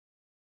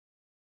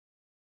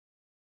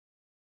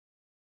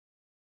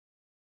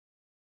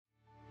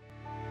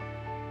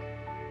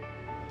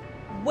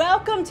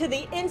Welcome to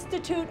the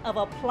Institute of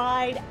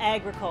Applied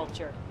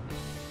Agriculture.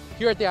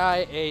 Here at the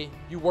IAA,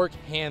 you work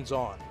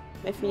hands-on.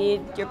 If you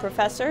need your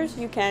professors,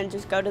 you can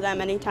just go to them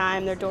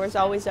anytime. Their door's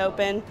always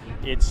open.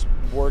 It's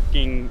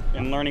working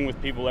and learning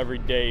with people every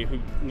day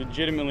who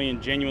legitimately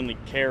and genuinely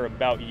care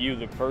about you,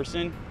 the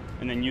person,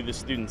 and then you, the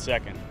student,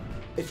 second.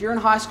 If you're in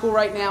high school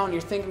right now and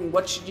you're thinking,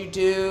 what should you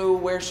do,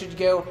 where should you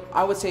go,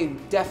 I would say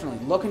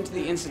definitely look into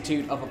the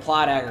Institute of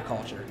Applied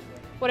Agriculture.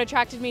 What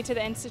attracted me to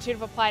the Institute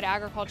of Applied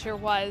Agriculture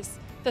was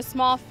the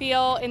small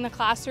feel in the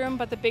classroom,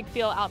 but the big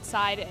feel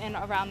outside and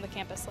around the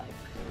campus life.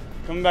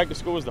 Coming back to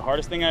school was the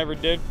hardest thing I ever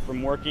did,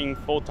 from working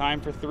full-time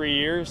for 3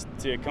 years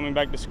to coming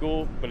back to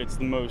school, but it's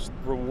the most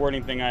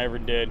rewarding thing I ever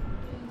did.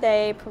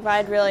 They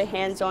provide really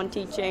hands-on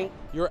teaching.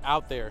 You're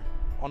out there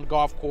on the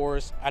golf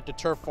course, at the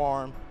turf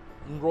farm,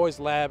 in Roy's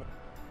lab,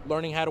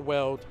 learning how to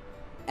weld.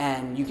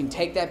 And you can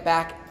take that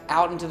back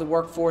out into the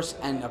workforce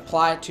and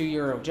apply it to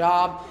your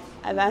job.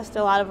 I've asked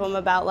a lot of them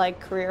about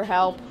career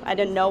help. I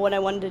didn't know what I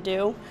wanted to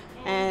do,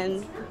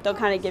 and they'll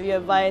kind of give you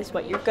advice,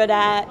 what you're good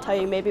at, tell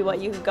you maybe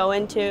what you could go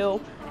into.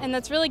 And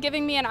that's really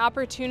giving me an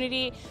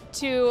opportunity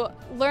to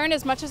learn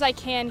as much as I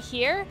can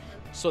here.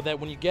 So that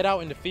when you get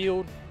out in the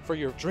field for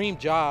your dream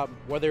job,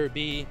 whether it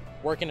be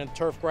working in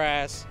turf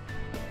grass,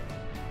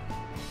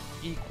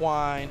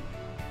 equine,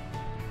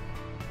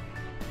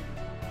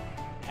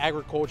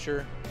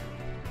 agriculture,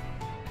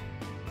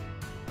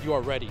 you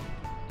are ready.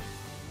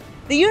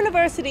 The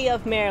University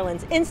of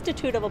Maryland's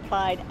Institute of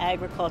Applied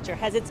Agriculture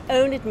has its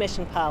own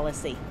admission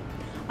policy.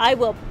 I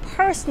will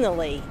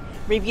personally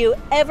review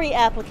every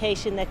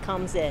application that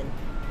comes in,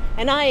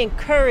 and I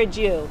encourage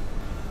you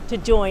to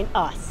join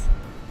us.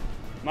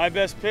 My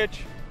best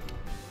pitch?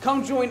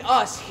 Come join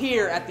us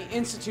here at the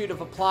Institute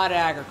of Applied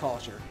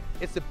Agriculture.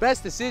 It's the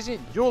best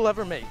decision you'll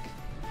ever make.